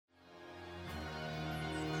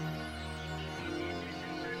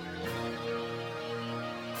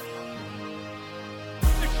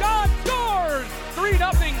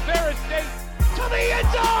the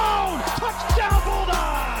end zone! Touchdown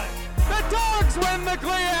Bulldogs! The Dogs win the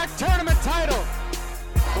GLIAC tournament title!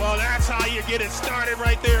 Well, that's how you get it started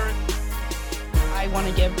right there. I want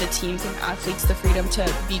to give the teams and athletes the freedom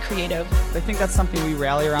to be creative. I think that's something we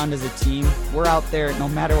rally around as a team. We're out there no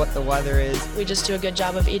matter what the weather is. We just do a good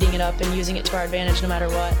job of eating it up and using it to our advantage no matter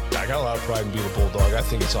what. I got a lot of pride in being a Bulldog. I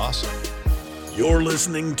think it's awesome. You're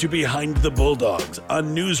listening to Behind the Bulldogs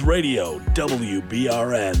on News Radio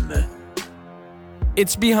WBRN.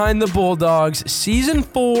 It's Behind the Bulldogs, Season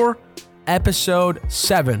 4, Episode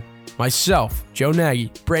 7. Myself, Joe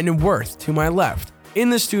Nagy, Brandon Worth to my left, in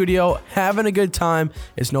the studio, having a good time.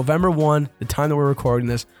 It's November 1, the time that we're recording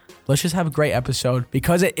this. Let's just have a great episode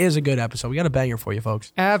because it is a good episode. We got a banger for you,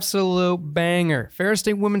 folks. Absolute banger. Ferris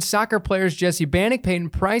State women's soccer players Jessie Bandyk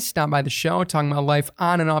Payton Price stopped by the show talking about life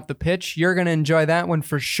on and off the pitch. You're going to enjoy that one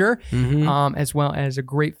for sure, as well as a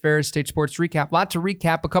great Ferris State sports recap. A lot to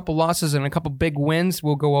recap, a couple losses and a couple big wins.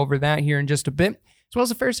 We'll go over that here in just a bit, as well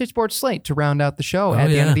as a Ferris State sports slate to round out the show at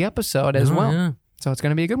the end of the episode as well. Yeah. So it's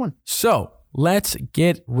going to be a good one. So let's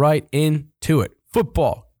get right into it.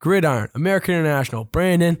 Football, gridiron, American International.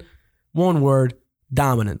 Brandon, one word,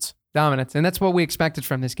 dominance. Dominance, and that's what we expected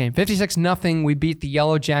from this game. 56-0, we beat the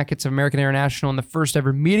Yellow Jackets of American International in the first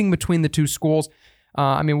ever meeting between the two schools.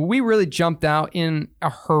 We really jumped out in a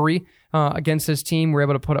hurry against this team. We were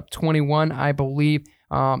able to put up 21, I believe,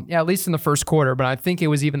 at least in the first quarter, but I think it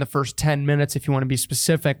was even the first 10 minutes if you want to be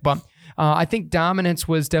specific. But I think dominance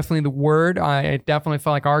was definitely the word. It definitely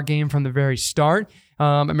felt like our game from the very start.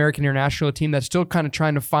 American International, team that's still kind of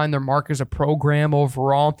trying to find their mark as a program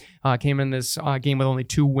overall, came in this game with only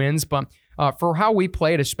 2 wins. But for how we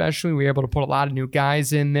played, especially, we were able to put a lot of new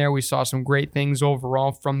guys in there. We saw some great things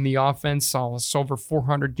overall from the offense, saw us over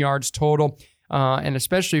 400 yards total. And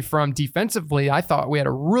especially from defensively, I thought we had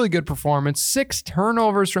a really good performance. 6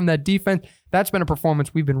 turnovers from that defense. That's been a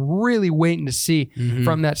performance we've been really waiting to see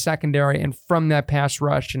from that secondary and from that pass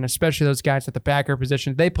rush, and especially those guys at the backer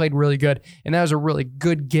position. They played really good, and that was a really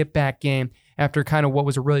good get-back game after kind of what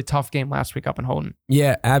was a really tough game last week up in Houghton.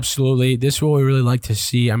 Yeah, absolutely. This is what we really like to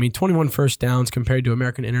see. 21 first downs compared to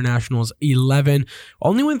American International's 11.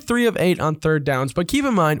 Only went 3 of 8 on third downs, but keep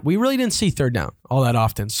in mind, we really didn't see third down all that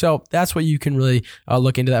often. So that's what you can really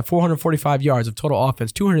look into that. 445 yards of total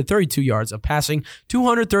offense, 232 yards of passing,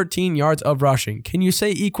 213 yards of rushing. Can you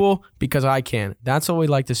say equal? Because I can. That's what we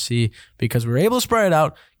like to see because we were able to spread it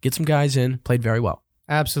out, get some guys in, played very well.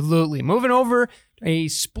 Absolutely. Moving over, a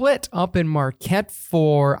split up in Marquette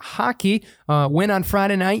for hockey. Win on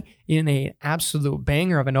Friday night in an absolute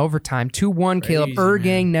banger of an overtime. 2-1. Caleb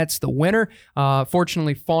Ergang nets the winner.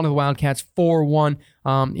 Fortunately, falling to the Wildcats 4-1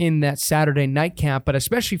 in that Saturday nightcap, but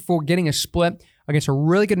especially for getting a split against a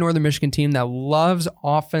really good Northern Michigan team that loves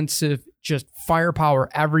offensive, just firepower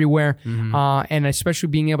everywhere, and especially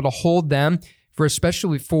being able to hold them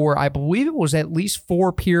especially for, I believe it was at least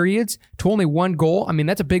 4 periods to only 1 goal.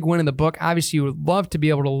 That's a big win in the book. Obviously, you would love to be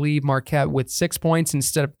able to leave Marquette with 6 points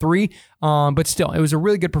instead of 3, but still, it was a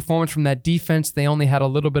really good performance from that defense. They only had a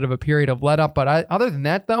little bit of a period of let up, but other than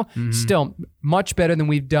that, though, still much better than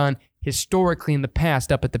we've done historically in the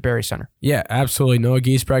past up at the Berry Center. Yeah, absolutely. Noah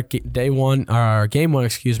Giesbrecht, game one,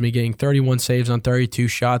 getting 31 saves on 32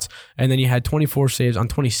 shots, and then you had 24 saves on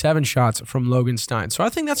 27 shots from Logan Stein. So I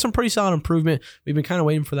think that's some pretty solid improvement. We've been kind of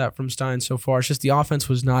waiting for that from Stein so far. It's just the offense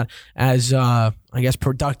was not as,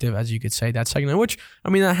 productive, as you could say, that second night, which,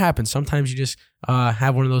 that happens. Sometimes you just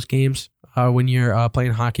have one of those games when you're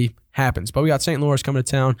playing hockey. Happens. But we got St. Louis coming to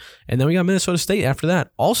town, and then we got Minnesota State after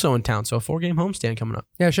that, also in town. So a 4-game homestand coming up.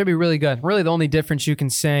 Yeah, it should be really good. Really, the only difference you can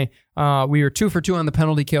say, we were 2 for 2 on the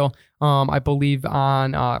penalty kill, I believe,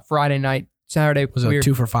 on Friday night. Saturday was it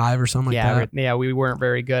 2 for 5 or something like that? Yeah, we weren't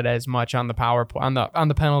very good as much on the power play, on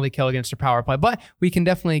the penalty kill against the power play, but we can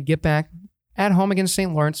definitely get back at home against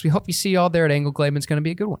St. Lawrence. We hope you see you all there at Angle Glade. It's going to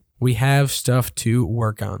be a good one. We have stuff to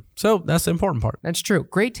work on. So that's the important part. That's true.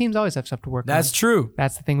 Great teams always have stuff to work on. That's true.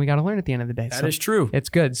 That's the thing we got to learn at the end of the day. That is true. It's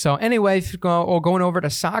good. So anyway, going over to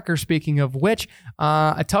soccer, speaking of which,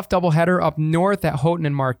 a tough doubleheader up north at Houghton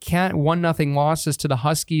and Marquette. 1-0 losses to the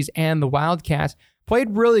Huskies and the Wildcats.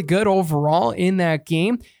 Played really good overall in that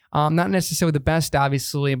game. Not necessarily the best,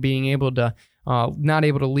 obviously, being able to not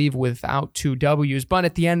able to leave without 2 W's. But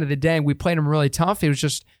at the end of the day, we played them really tough. It was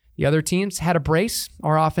just the other teams had a brace.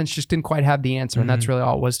 Our offense just didn't quite have the answer, and that's really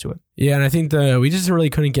all it was to it. Yeah, and I think we just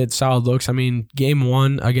really couldn't get solid looks. Game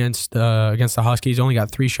 1 against the Huskies only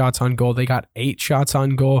got 3 shots on goal. They got 8 shots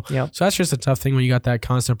on goal. Yep. So that's just a tough thing when you got that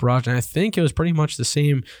constant barrage. And I think it was pretty much the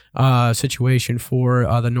same situation for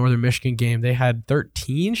the Northern Michigan game. They had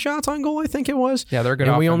 13 shots on goal, I think it was. Yeah, they're good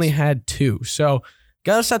and offense. We only had 2. So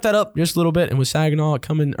got to set that up just a little bit. And with Saginaw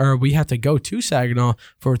we have to go to Saginaw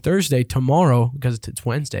for Thursday tomorrow because it's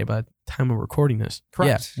Wednesday by the time we're recording this.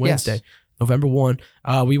 Correct. Yeah, Wednesday, yes. November 1.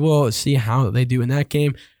 We will see how they do in that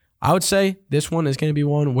game. I would say this one is going to be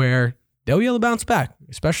one where they'll be able to bounce back,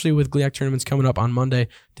 especially with GLIAC tournaments coming up on Monday.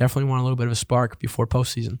 Definitely want a little bit of a spark before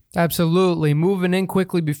postseason. Absolutely. Moving in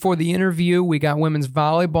quickly before the interview, we got women's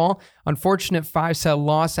volleyball. Unfortunate 5-set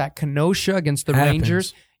loss at Kenosha against the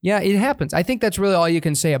Rangers. Yeah, it happens. I think that's really all you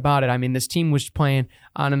can say about it. I mean, this team was playing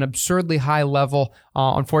on an absurdly high level.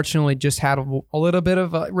 Unfortunately, just had a little bit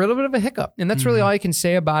of a hiccup, and that's really all you can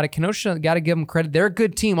say about it. Kenosha, got to give them credit. They're a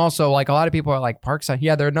good team. Also, like a lot of people are like Parkside.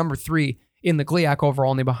 Yeah, they're number 3 in the GLIAC overall,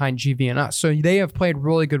 only behind GV and us. So they have played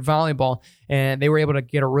really good volleyball, and they were able to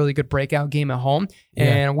get a really good breakout game at home.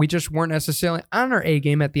 And we just weren't necessarily on our A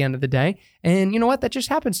game at the end of the day. And you know what? That just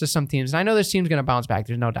happens to some teams. And I know this team's going to bounce back.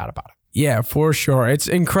 There's no doubt about it. Yeah, for sure. It's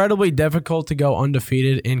incredibly difficult to go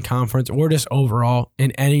undefeated in conference or just overall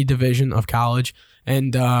in any division of college.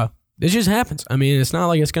 And this just happens. I mean, it's not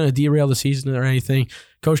like it's going to derail the season or anything.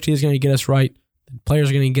 Coach T is going to get us right. The players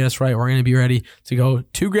are going to get us right. We're going to be ready to go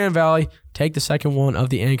to Grand Valley, take the second one of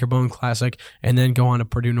the Anchor Bone Classic, and then go on to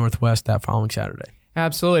Purdue Northwest that following Saturday.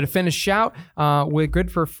 Absolutely. To finish out with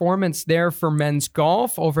good performance there for men's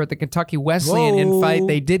golf over at the Kentucky Wesleyan Invite.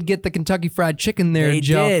 They did get the Kentucky Fried Chicken there,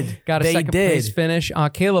 Joe. Got a second place finish.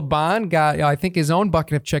 Caleb Bond got, I think, his own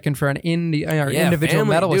bucket of chicken for an individual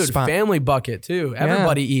medalist spot. Family bucket, too.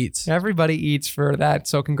 Everybody eats. Everybody eats for that.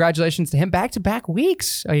 So congratulations to him. Back-to-back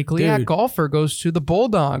weeks. A GLIAC golfer goes to the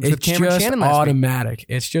Bulldogs with Cameron Shannon last week.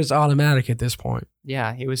 It's just automatic at this point.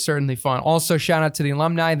 Yeah, it was certainly fun. Also, shout out to the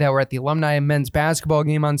alumni that were at the alumni men's basketball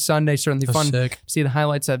game on Sunday. Certainly fun to see the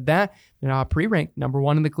highlights of that. Pre-ranked number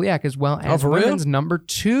 1 in the GLIAC as well as women's number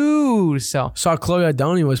 2. So saw Chloe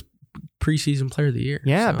Adoni was preseason player of the year.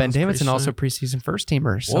 Yeah, Ben Davidson also preseason first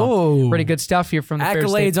teamer. So pretty good stuff here from the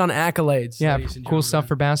accolades on accolades. Yeah, cool stuff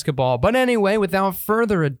for basketball. But anyway, without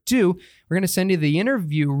further ado, we're going to send you to the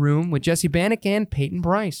interview room with Jessie Bandyk and Payton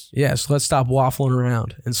Price. Yes, let's stop waffling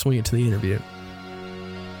around and swing it to the interview.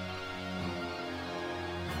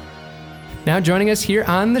 Now joining us here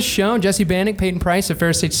on the show, Jessie Bandyk Payton Price of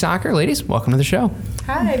Ferris State Soccer. Ladies, welcome to the show.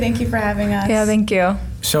 Hi, thank you for having us. Yeah, thank you.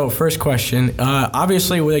 So first question,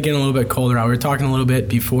 obviously we're getting a little bit colder out. We were talking a little bit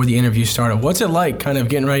before the interview started. What's it like kind of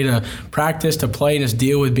getting ready to practice, to play, and just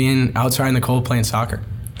deal with being outside in the cold playing soccer?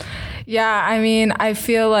 Yeah, I mean, I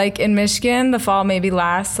feel like in Michigan, the fall maybe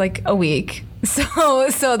lasts like a week. So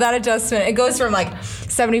that adjustment, it goes from like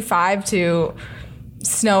 75 to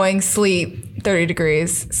snowing, sleet, 30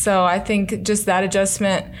 degrees. So I think just that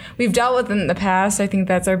adjustment we've dealt with in the past. I think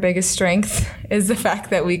that's our biggest strength, is the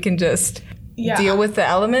fact that we can just deal with the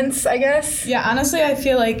elements, I guess. Yeah, honestly, I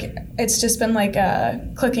feel like it's just been like a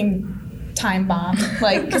clicking time bomb.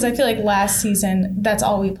 Like, because I feel like last season, that's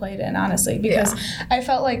all we played in, honestly. Because I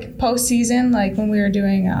felt like postseason, like when we were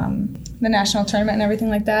doing the national tournament and everything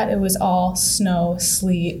like that, it was all snow,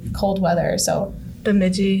 sleet, cold weather. So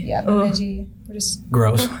Bemidji. Yeah, Bemidji. Just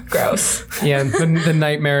gross. Yeah, the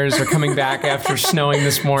nightmares are coming back after snowing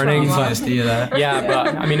this morning. Yeah,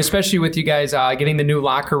 but I mean, especially with you guys getting the new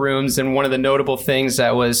locker rooms, and one of the notable things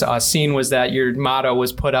that was seen was that your motto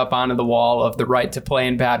was put up onto the wall of the right to play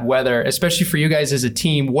in bad weather. Especially for you guys as a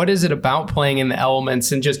team, what is it about playing in the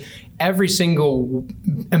elements and just every single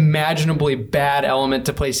imaginably bad element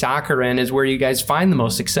to play soccer in is where you guys find the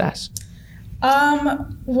most success?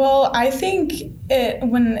 Well, I think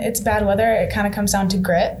when it's bad weather, it kind of comes down to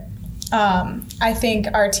grit. I think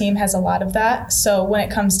our team has a lot of that. So when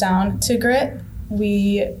it comes down to grit,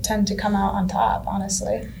 we tend to come out on top,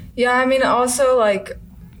 honestly. Yeah, I mean, also like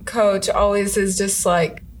coach always is just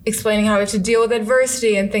like explaining how we have to deal with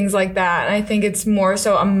adversity and things like that. And I think it's more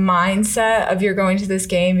so a mindset of you're going to this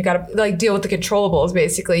game, you got to like deal with the controllables,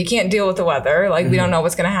 basically. You can't deal with the weather. Like we don't know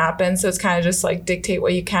what's going to happen. So it's kind of just like dictate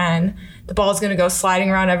what you can. The ball's going to go sliding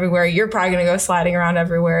around everywhere. You're probably going to go sliding around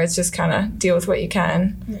everywhere. It's just kind of deal with what you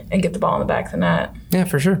can and get the ball in the back of the net. Yeah,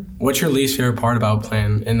 for sure. What's your least favorite part about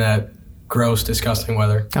playing in that gross, disgusting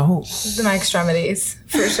weather? My extremities,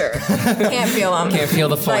 for sure. Can't feel them. Can't feel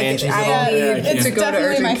the phalanges at all. It's to go to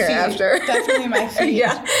urgent care after. Definitely my feet.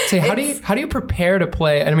 Yeah. So how do you prepare to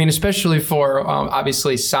play? I mean, especially for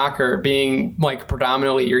obviously soccer being like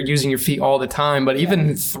predominantly you're using your feet all the time, but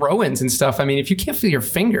even throw-ins and stuff. I mean, if you can't feel your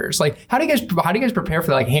fingers, like how do you guys prepare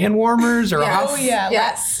for like hand warmers or?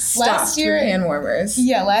 Yes. Last year hand warmers.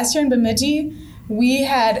 Yeah, last year in Bemidji, we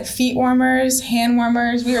had feet warmers, hand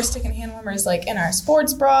warmers. We were sticking hand warmers like in our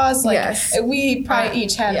sports bras. Like we probably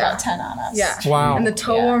each had about 10 on us. Yeah. Wow. And the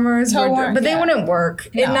toe warmers, but they wouldn't work.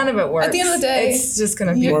 No. None of it works. At the end of the day, it's just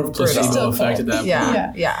going to be more of a placebo effect at that point.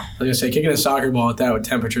 Yeah. I was going to say, kicking a soccer ball at that with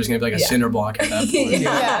temperature is going to be like a cinder block at that point.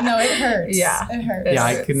 No, it hurts. Yeah. It hurts. Yeah,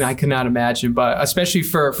 I could not imagine, but especially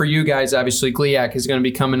for you guys, obviously GLIAC is going to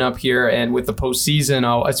be coming up here, and with the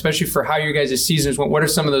postseason, especially for how your guys' seasons went, what are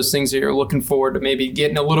some of those things that you're looking forward to maybe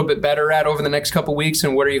getting a little bit better at over the next couple weeks,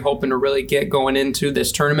 and what are you hoping to really get going into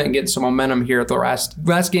this tournament and get some momentum here at the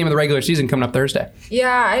last game of the regular season coming up Thursday?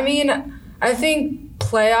 Yeah, I mean, I think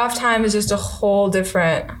playoff time is just a whole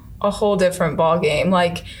different ball game.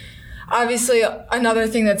 Like, obviously, another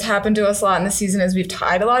thing that's happened to us a lot in the season is we've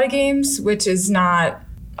tied a lot of games, which is not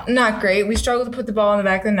great. We struggle to put the ball in the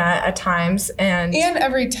back of the net at times, and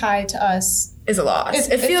every tie to us is a loss.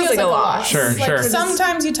 It feels like a loss. Sure.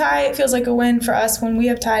 Sometimes you tie, it feels like a win. For us, when we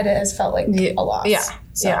have tied, it has felt like a loss.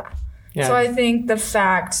 Yeah. So I think the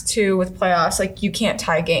fact too with playoffs, like you can't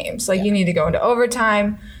tie games. Like you need to go into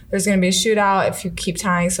overtime. There's going to be a shootout if you keep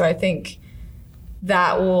tying. So I think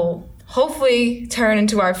that will hopefully turn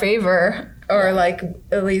into our favor, or like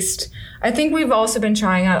at least I think we've also been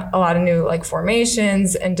trying out a lot of new like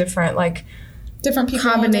formations and different people,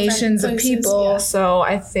 combinations of people. So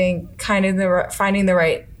I think kind of finding the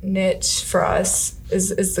right niche for us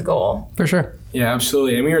is the goal. For sure. Yeah,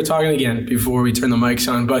 absolutely. And we were talking again before we turned the mics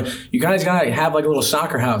on, but you guys got to have like a little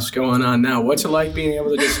soccer house going on now. What's it like being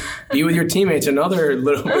able to just be with your teammates another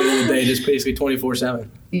little bit of the day, just basically 24/7?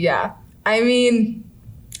 Yeah. I mean,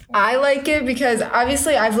 I like it because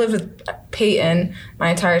obviously I've lived with Peyton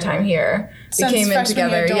my entire time here. Since we came in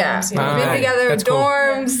together. Dorms, We've been together, That's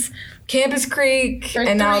dorms, cool. Campus Creek, for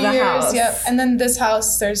and now 3 the years, house. Yep. And then this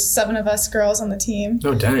house, there's 7 of us girls on the team.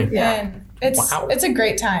 Oh, dang. Yeah. And it's a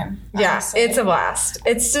great time. Yeah, honestly. it's a blast.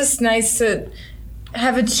 It's just nice to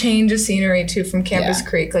have a change of scenery too from Campus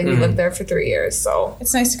Creek. Like we lived there for 3 years, so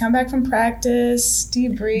it's nice to come back from practice,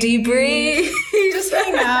 debrief, just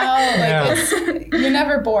hang out. You're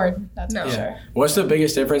never bored. That's for sure. What's the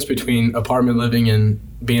biggest difference between apartment living and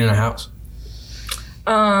being in a house?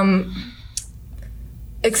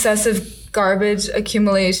 Excessive garbage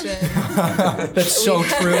accumulation. That's so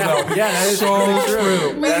true, though. Yeah, that is so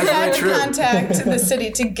true. We had to contact the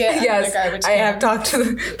city to get the garbage can. I have talked to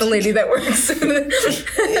the lady that works.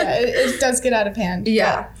 It does get out of hand.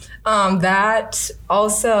 Yeah. That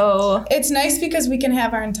also. It's nice because we can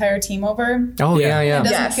have our entire team over. Oh, yeah. It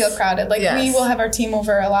doesn't feel crowded. Like we will have our team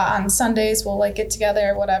over a lot on Sundays. We'll get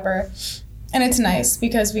together, whatever. And it's nice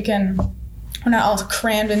because we're not all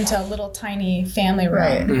crammed into a little tiny family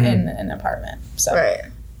room in an apartment. So. Right.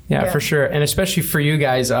 Yeah, for sure. And especially for you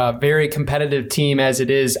guys, a very competitive team as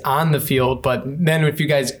it is on the field. But then if you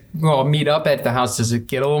guys meet up at the house, does it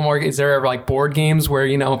get a little more, is there ever like board games where,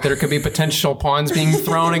 there could be potential pawns being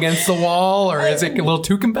thrown against the wall, or is it a little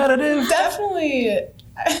too competitive? Definitely.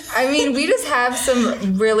 I mean, we just have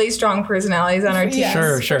some really strong personalities on our team. Yes,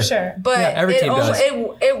 Sure. For sure. But every team does.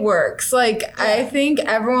 It works. I think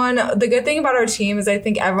everyone, the good thing about our team is I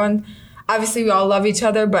think everyone, obviously we all love each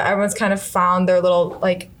other, but everyone's kind of found their little,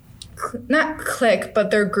 not clique,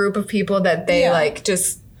 but their group of people that they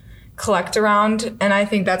just collect around. And I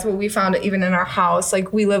think that's what we found even in our house.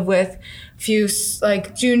 We live with a few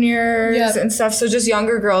juniors and stuff. So just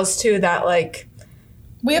younger girls too that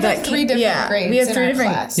we have 3 different grades. We have in 3 our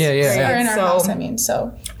different class. Yeah. Or in our house,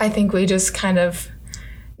 so. I think we just kind of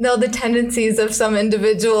know the tendencies of some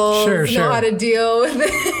individuals, know how to deal with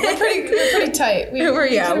it. We're pretty tight.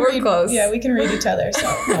 We're close. Yeah, we can read each other. So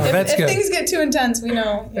if things get too intense, we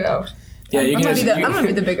know. Yeah, I'm gonna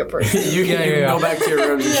be the bigger person. You can go back to your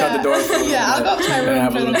room and shut the door. I'll go up to my room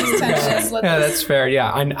for the next 10 minutes. That's fair. Yeah,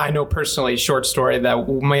 I know personally, short story, that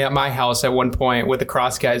at my house at one point with the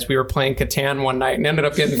Cross guys, we were playing Catan one night and ended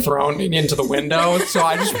up getting thrown into the window. So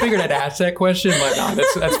I just figured I'd ask that question, but no,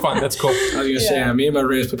 that's fun. That's cool. I was going to say, me and my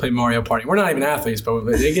roommates play Mario Party. We're not even athletes, but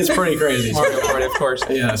it gets pretty crazy. Mario Party, of course.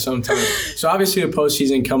 Yeah, sometimes. So obviously the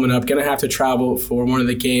postseason coming up, going to have to travel for one of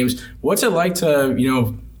the games. What's it like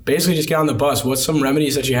to, basically just get on the bus? What's some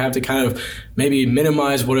remedies that you have to kind of maybe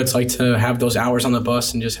minimize what it's like to have those hours on the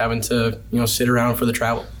bus and just having to, sit around for the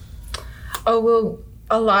travel? Oh, well,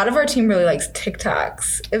 a lot of our team really likes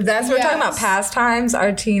TikToks. If that's what we're talking about pastimes,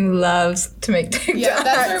 our team loves to make TikToks. Yeah,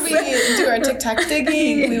 that's where we do our TikTok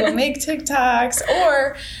digging. We will make TikToks.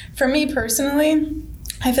 Or for me personally,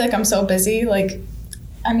 I feel like I'm so busy.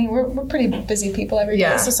 We're pretty busy people every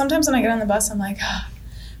day. So sometimes when I get on the bus, I'm like,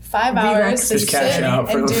 5 hours to sit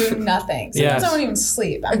and do nothing. Sometimes I won't even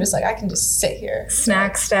sleep. I'm just I can just sit here.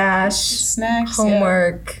 Snack stash. Snacks.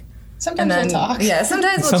 Homework. Sometimes we'll talk. Yeah,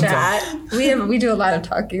 sometimes we'll chat. We do a lot of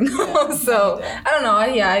talking though. So I don't know.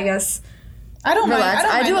 Yeah, I guess I don't relax.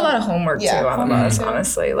 mind. I do a lot of homework too on the bus,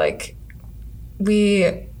 honestly. Like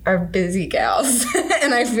we are busy gals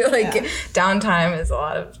and I feel like downtime is a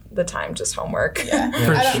lot of the time just homework. Yeah.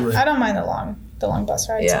 I don't mind the long bus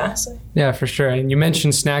rides, honestly. Yeah, for sure. And you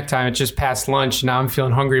mentioned snack time. It's just past lunch. Now I'm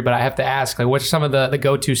feeling hungry, but I have to ask, like, what's some of the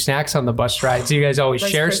go-to snacks on the bus rides? Do you guys always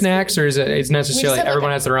share snacks, or is it's necessarily everyone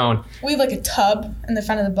has their own? We have like a tub in the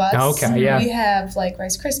front of the bus. Okay, yeah. We have like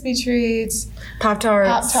Rice Krispie treats,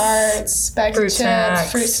 Pop-Tarts, bags of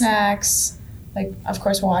chips, fruit snacks. Like, of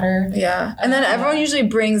course, water. Yeah. And then everyone usually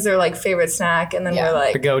brings their, like, favorite snack, and then we're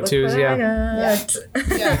like... The go-tos, yeah.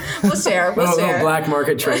 We'll share. Black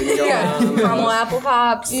market trade. Caramel apple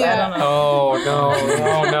pops. Yeah. I don't know.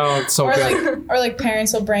 Oh, no. It's so good. Or, like,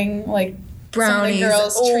 parents will bring, like, brownies. Some of the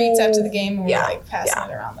girls' treats after the game, and we're, like, passing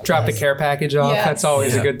it around. Drop the care package off. Yes. That's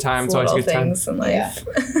always a good time. It's always a good time. Things in life.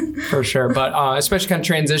 For sure. But especially kind of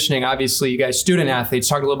transitioning, obviously, you guys student athletes,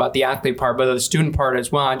 talk a little about the athlete part, but the student part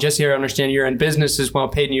as well. Jesse, I understand you're in business as well.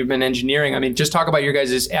 Peyton, you've been engineering. I mean, just talk about your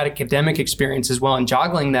guys' academic experience as well and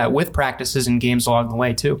juggling that with practices and games along the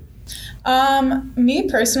way, too. Me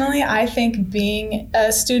personally, I think being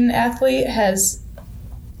a student athlete has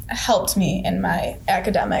helped me in my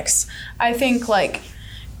academics. I think, like,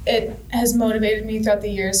 it has motivated me throughout the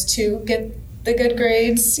years to get the good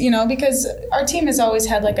grades, because our team has always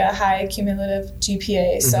had like a high cumulative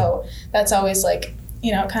GPA. So that's always like,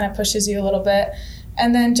 kind of pushes you a little bit.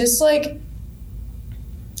 And then just like,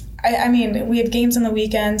 I mean, we have games on the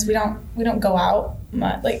weekends. We don't go out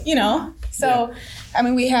much, like, so, I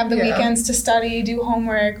mean, we have the weekends to study, do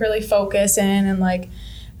homework, really focus in, and like,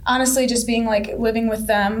 honestly, just being like living with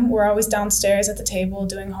them, we're always downstairs at the table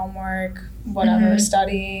doing homework, whatever,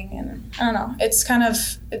 studying, and I don't know. It's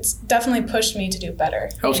definitely pushed me to do better.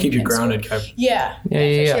 Helps keep you grounded, Kev.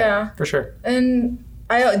 Yeah, for sure. And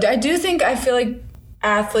I do think, I feel like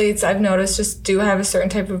athletes, I've noticed, just do have a certain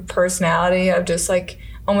type of personality of just like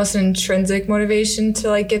almost an intrinsic motivation to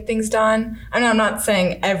like get things done. I know I'm not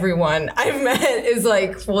saying everyone I've met is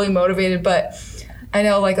like fully motivated, but I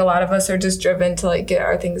know like a lot of us are just driven to like get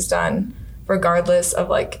our things done regardless of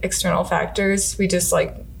like external factors. We just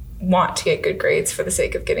like want to get good grades for the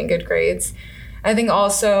sake of getting good grades. I think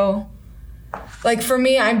also, like for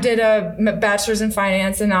me, I did a bachelor's in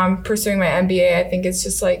finance and now I'm pursuing my MBA. I think it's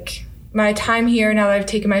just like my time here, now that I've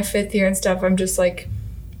taken my 5th year and stuff, I'm just like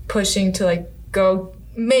pushing to like go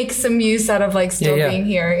make some use out of like still being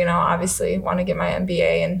here. Obviously want to get my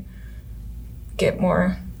MBA and get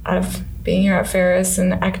more out of being here at Ferris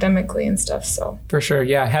and academically and stuff. So for sure,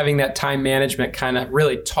 having that time management kind of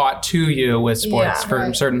really taught to you with sports,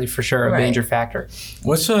 certainly for sure a major factor.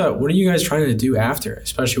 What are you guys trying to do after,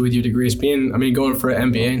 especially with your degrees? Going for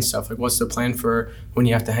an MBA and stuff. Like, what's the plan for when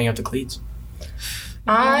you have to hang up the cleats?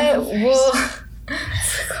 I will.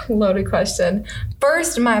 Loaded question.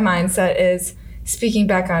 First, my mindset is speaking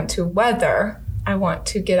back onto weather. I want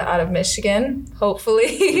to get out of Michigan,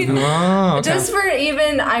 hopefully. Oh, okay. Just for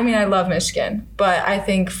I love Michigan, but I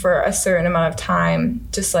think for a certain amount of time,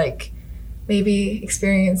 just like maybe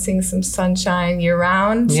experiencing some sunshine year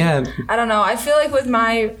round. Yeah. I don't know. I feel like with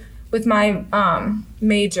my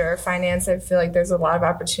major, finance, I feel like there's a lot of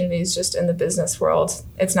opportunities just in the business world.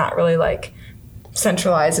 It's not really like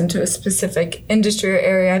centralized into a specific industry or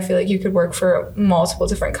area. I feel like you could work for multiple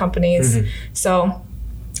different companies. So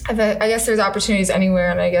I guess there's opportunities anywhere,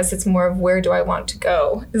 and I guess it's more of where do I want to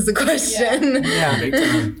go is the question.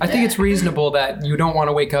 I think it's reasonable that you don't want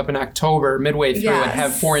to wake up in October midway through and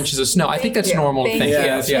have 4 inches of snow. I think that's normal to think.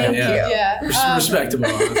 Thank you. Respectable.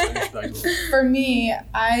 Respectable. For me,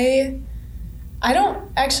 I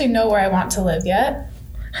don't actually know where I want to live yet.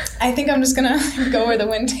 I think I'm just gonna go where the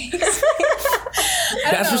wind takes me.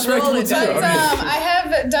 That's respectable too. I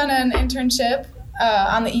have done an internship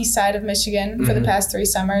on the east side of Michigan for the past 3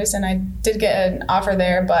 summers, and I did get an offer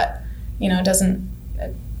there, but it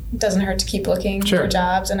doesn't hurt to keep looking for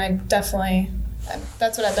jobs, and I definitely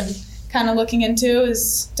that's what I've been kind of looking into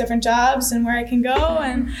is different jobs and where I can go,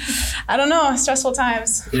 and I don't know, stressful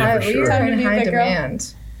times. Yeah, for sure. Time to be high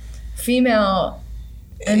demand. Female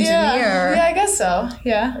engineer. Yeah, I guess so.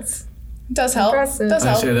 Yeah. It does help. Impressive. Does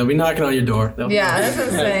help. I say they'll be knocking on your door. That's what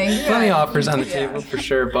I'm saying. Plenty of offers on the table for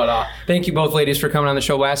sure. But thank you both ladies for coming on the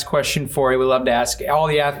show. Last question for you. We love to ask all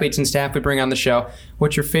the athletes and staff we bring on the show.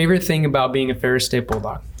 What's your favorite thing about being a Ferris State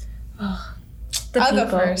Bulldog? I'll go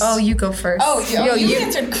first. Oh, you go first. Oh, you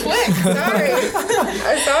answered quick. Sorry.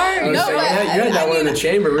 I'm sorry. You had that one in the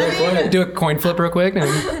chamber real quick. Do a coin flip real quick.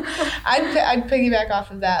 I'd piggyback off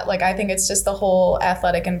of that. Like, I think it's just the whole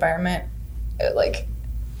athletic environment. Like,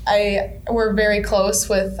 we're very close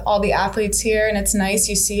with all the athletes here, and it's nice.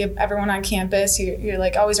 You see everyone on campus. You're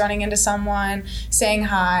like always running into someone, saying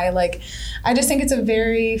hi. Like, I just think it's a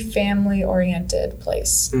very family-oriented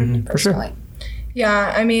place, personally. For sure.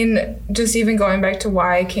 Yeah, I mean, just even going back to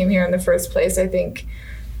why I came here in the first place,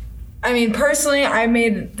 personally, I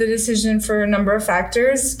made the decision for a number of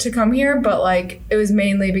factors to come here, but like it was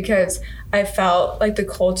mainly because I felt like the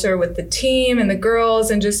culture with the team and the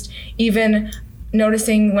girls, and just even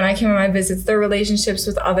noticing when I came on my visits, their relationships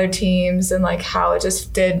with other teams, and like how it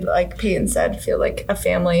just did, like Peyton said, feel like a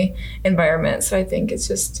family environment. So I think it's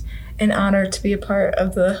just an honor to be a part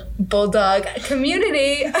of the Bulldog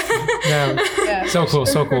community. Yeah. So cool.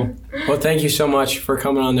 Well, thank you so much for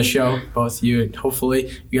coming on the show, both of you. And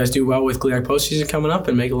hopefully you guys do well with GLIAC postseason coming up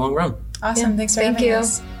and make a long run. Awesome. Thanks for having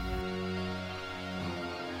us.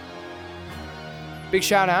 Big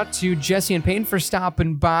shout out to Jessie and Payton for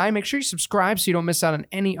stopping by. Make sure you subscribe so you don't miss out on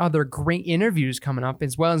any other great interviews coming up,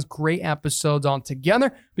 as well as great episodes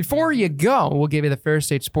altogether. Before you go, we'll give you the Ferris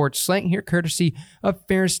State Sports Slate here, courtesy of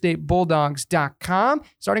FerrisStateBulldogs.com.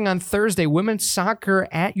 Starting on Thursday, women's soccer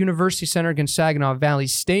at University Center against Saginaw Valley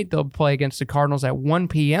State. They'll play against the Cardinals at 1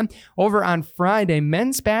 p.m. Over on Friday,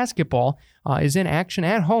 men's basketball is in action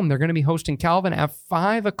at home. They're going to be hosting Calvin at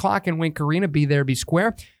 5 o'clock in Wink Arena. Be there, be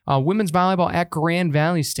square. Women's volleyball at Grand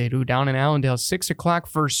Valley State, down in Allendale, 6 o'clock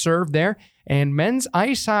first serve there. And men's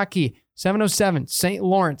ice hockey, 7:07, St.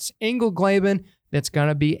 Lawrence, Ingle-Glaben. That's going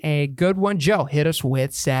to be a good one. Joe, hit us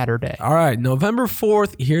with Saturday. All right, November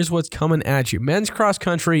 4th, here's what's coming at you. Men's cross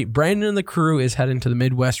country, Brandon and the crew is heading to the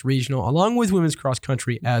Midwest Regional, along with women's cross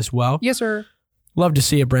country as well. Yes, sir. Love to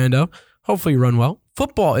see you, Brando. Hopefully you run well.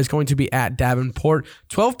 Football is going to be at Davenport.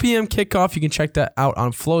 12 p.m. kickoff. You can check that out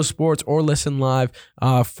on Flow Sports or listen live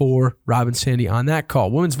for Rob and Sandy on that call.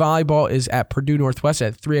 Women's volleyball is at Purdue Northwest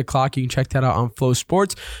at 3 o'clock. You can check that out on Flow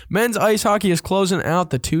Sports. Men's ice hockey is closing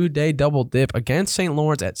out the 2-day double dip against St.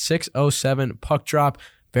 Lawrence at 6:07 puck drop.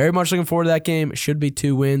 Very much looking forward to that game. It should be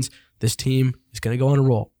 2 wins. This team is going to go on a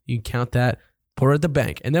roll. You can count that. Put it at the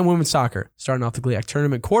bank. And then women's soccer, starting off the GLIAC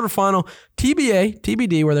tournament quarterfinal,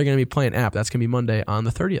 TBD, where they're going to be playing App. That's going to be Monday on the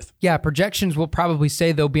 30th. Yeah, projections will probably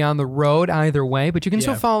say they'll be on the road either way, but you can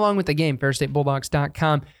still follow along with the game,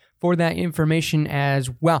 FerrisStateBulldogs.com for that information as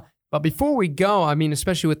well. But before we go,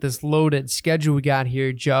 especially with this loaded schedule we got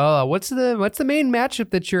here, Joe, what's the main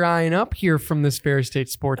matchup that you're eyeing up here from this Ferris State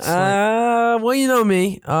Sports slate? Well, you know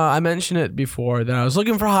me. I mentioned it before that I was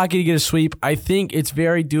looking for hockey to get a sweep. I think it's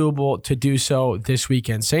very doable to do so this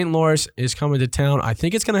weekend. St. Lawrence is coming to town. I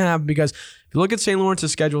think it's going to happen because if you look at St.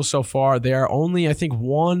 Lawrence's schedule so far, they are only,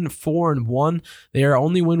 4-1. Their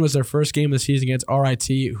only win was their first game of the season against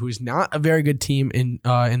RIT, who's not a very good team in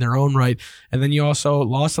their own right. And then you also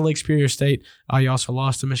lost to Lake Superior State. You also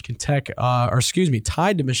lost to Michigan Tech,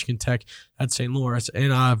 tied to Michigan Tech at St. Lawrence.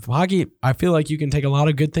 And hockey, I feel like you can take a lot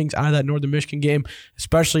of good things out of that Northern Michigan game,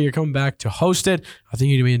 especially you're coming back to host it. I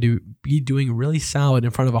think you're going to be doing really solid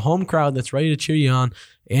in front of a home crowd that's ready to cheer you on,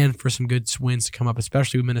 and for some good wins to come up,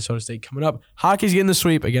 especially with Minnesota State coming up. Hockey's getting the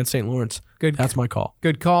sweep against St. Lawrence. Good. That's my call.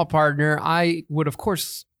 Good call, partner. I would, of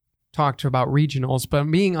course, talk about regionals, but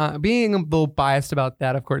being a little biased about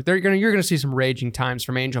that, of course, you're gonna see some raging times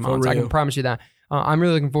from Angel Mounds. I can promise you that. I'm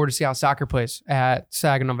really looking forward to see how soccer plays at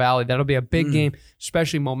Saginaw Valley. That'll be a big game,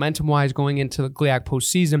 especially momentum-wise going into the GLIAC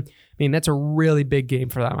postseason. That's a really big game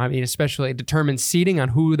for them. Especially determines seeding on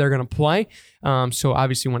who they're going to play. So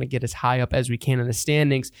obviously we want to get as high up as we can in the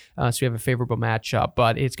standings so we have a favorable matchup.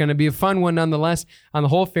 But it's going to be a fun one nonetheless. On the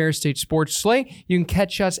whole Ferris State Sports slate, you can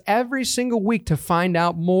catch us every single week to find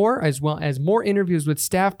out more, as well as more interviews with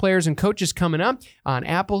staff, players, and coaches coming up on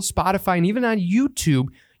Apple, Spotify, and even on YouTube.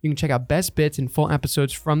 You can check out best bits and full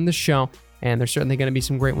episodes from the show, and there's certainly going to be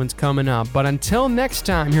some great ones coming up. But until next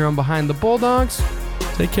time here on Behind the Bulldogs,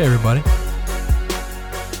 take care, everybody.